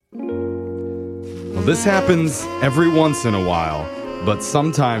Well, this happens every once in a while, but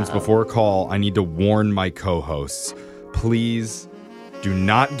sometimes before a call, I need to warn my co-hosts. Please do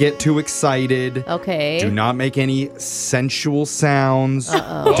not get too excited. Okay. Do not make any sensual sounds.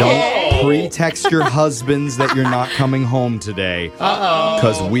 Don't pre-text your husbands that you're not coming home today.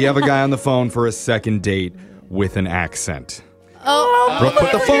 Because we have a guy on the phone for a second date with an accent. Brooke,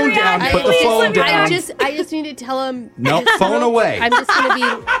 put the phone down. Put the phone down. I just need to tell him. No, phone away. I'm just going to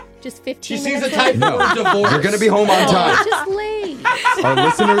be just 15 She minutes sees the type for divorce. You're going to be home on time. I'm just late. Our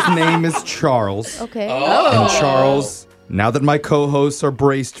listener's name is Charles. Okay. And Charles, now that my co-hosts are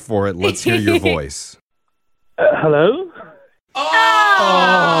braced for it, let's hear your voice. Hello? Oh,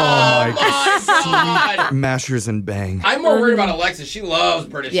 my God. Mashers and bang. I'm more worried about Alexis. She loves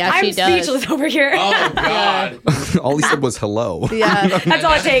British. Yeah, I'm she does. speechless over here. Oh, God. All he said was hello. Yeah. That's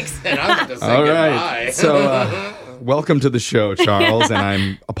all it takes. And I'm going to say All goodbye. right. So, welcome to the show, Charles, and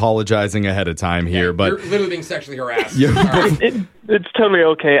I'm apologizing ahead of time here, but You're literally being sexually harassed. Yeah. Sorry. It's totally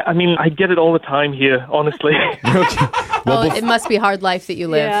okay. I mean, I get it all the time here, honestly. okay. Well, it must be hard life that you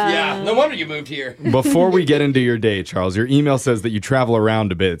live. Yeah, no wonder you moved here. Before we get into your day, Charles, your email says that you travel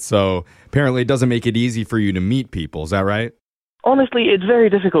around a bit, so apparently it doesn't make it easy for you to meet people. Is that right? Honestly, it's very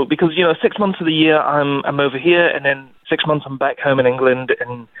difficult because, 6 months of the year I'm over here, and then 6 months I'm back home in England,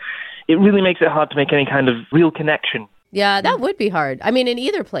 and it really makes it hard to make any kind of real connection. Yeah, that would be hard. I mean, in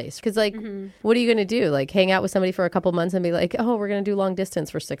either place. Because, what are you going to do? Like, hang out with somebody for a couple months and be like, oh, we're going to do long distance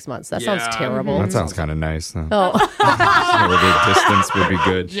for 6 months. That sounds terrible. That sounds kind of nice, though. Oh. The distance would be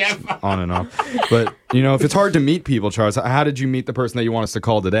good, Jeff. on and off. But, if it's hard to meet people, Charles, how did you meet the person that you want us to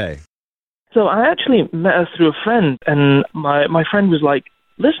call today? So I actually met her through a friend, and my friend was like,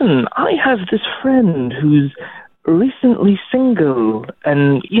 listen, I have this friend who's recently single,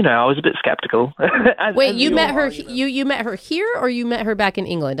 and I was a bit skeptical. Wait, you met her? You met her here, or you met her back in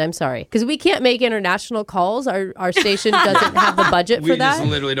England? I'm sorry, because we can't make international calls. Our station doesn't have the budget for We that. just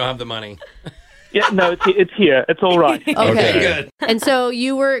literally don't have the money. Yeah, no, it's here. It's all right. Okay, Good. And so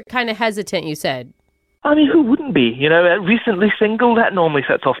you were kind of hesitant. You said, I mean, who wouldn't be? Recently single, that normally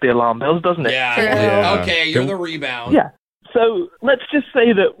sets off the alarm bells, doesn't it? Yeah. Okay, you're the rebound. Yeah. So let's just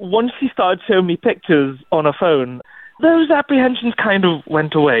say that once she started showing me pictures on her phone, those apprehensions kind of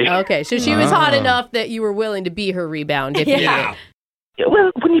went away. okay, so she was hot enough that you were willing to be her rebound if you did. Yeah. Yeah,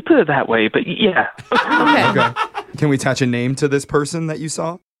 well, when you put it that way, but yeah. Okay. Can we attach a name to this person that you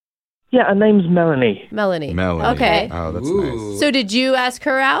saw? Yeah, her name's Melanie. Melanie. Melanie. Okay. Oh, that's Ooh. nice. So did you ask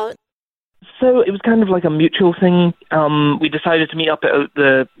her out? So it was kind of like a mutual thing. We decided to meet up at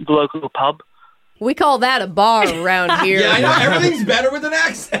the local pub. We call that a bar around here. Yeah, I know. Everything's better with an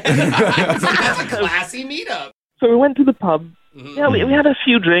accent. That's a classy meetup. So we went to the pub. Mhm. Yeah, we had a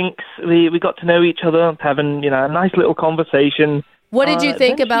few drinks. We got to know each other, having a nice little conversation. What did you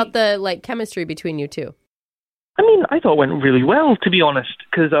think then about the chemistry between you two? I mean, I thought it went really well, to be honest,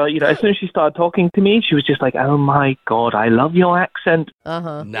 because as soon as she started talking to me, she was just like, "Oh my God, I love your accent."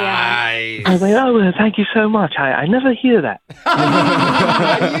 Uh-huh. Nice. I was like, "Oh, thank you so much. I never hear that."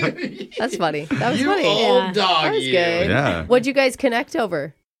 That's funny. That was you funny. old dog, That was you. good. Yeah. What'd you guys connect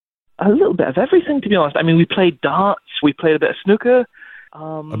over? A little bit of everything, to be honest. I mean, we played darts, we played a bit of snooker.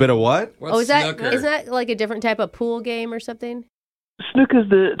 A bit of what? What's snooker? Isn't that like a different type of pool game or something? Snooker's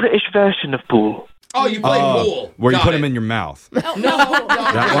the British version of pool. Oh, you play pool. Where you Got put it. them in your mouth. No,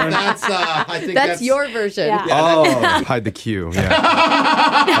 That one? that's I think That's your version. Yeah. Oh, hide the cue.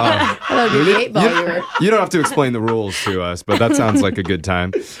 Yeah. Hello, the 8 ball you were. You don't have to explain the rules to us, but that sounds like a good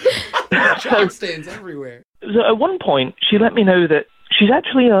time. chalk stains everywhere. So at one point, she let me know that she's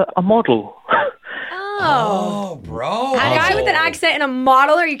actually a model. Oh. Bro. A guy with an accent and a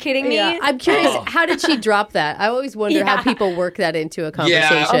model? Are you kidding me? Yeah. I'm curious, how did she drop that? I always wonder how people work that into a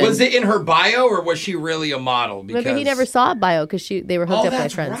conversation. Yeah, was it in her bio or was she really a model? Because... Maybe he never saw a bio because they were hooked up by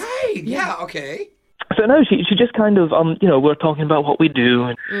that's friends. right. Yeah, okay. So no, she just kind of, we're talking about what we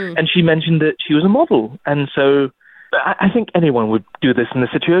do, and she mentioned that she was a model. And so I think anyone would do this in this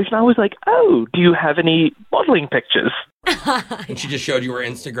situation. I was like, oh, do you have any modeling pictures? And she just showed you her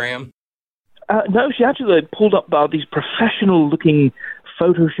Instagram? No, she actually pulled up these professional-looking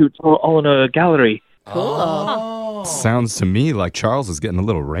photo shoots all in a gallery. Cool. Oh. Sounds to me like Charles is getting a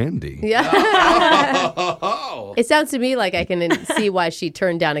little randy. Yeah. Oh. It sounds to me like I can see why she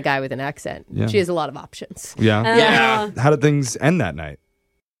turned down a guy with an accent. Yeah. She has a lot of options. Yeah. Yeah. How did things end that night?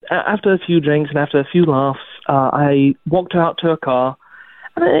 After a few drinks and after a few laughs, I walked her out to her car,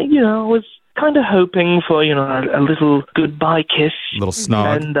 and I was kind of hoping for a little goodbye kiss, A little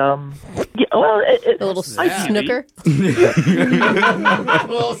snog. and yeah, well, A little snooker. A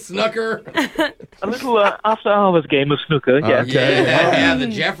little snooker. a little after hours game of snooker. Yeah. Okay. Yeah, the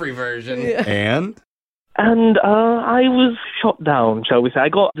Jeffrey version. And? And I was shot down, shall we say. I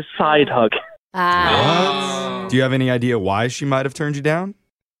got the side hug. Ah. Do you have any idea why she might have turned you down?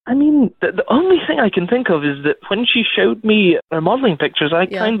 I mean, the only thing I can think of is that when she showed me her modeling pictures, I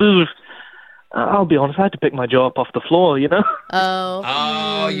kind of, I'll be honest, I had to pick my jaw up off the floor, you know?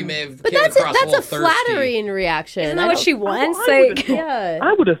 Oh, you may have. But came that's across a thirsty. flattering reaction. Isn't that what she wants? Yeah.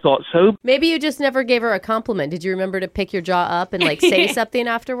 I would have thought so. Maybe you just never gave her a compliment. Did you remember to pick your jaw up and say something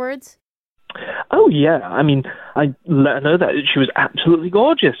afterwards? Oh, yeah. I mean, I let her know that she was absolutely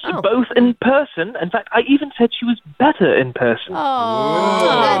gorgeous, both in person. In fact, I even said she was better in person.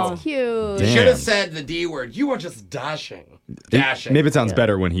 Oh, that's cute. You should have said the D word. You are just dashing. Dashing. Maybe it sounds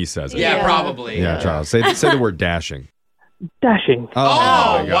better when he says it. Yeah, probably. Yeah, Charles. Say the word dashing. Dashing.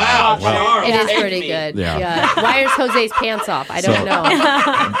 Oh, wow. Charles. It is Take pretty me. good. Yeah. Why is Jose's pants off? I don't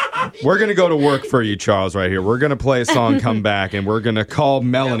know. We're going to go to work for you, Charles, right here. We're going to play a song, come back, and we're going to call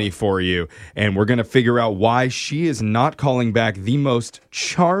Melanie for you. And we're going to figure out why she is not calling back the most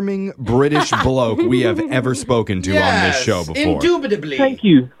charming British bloke we have ever spoken to on this show before. Indubitably. Thank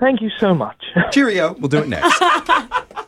you. Thank you so much. Cheerio. We'll do it next.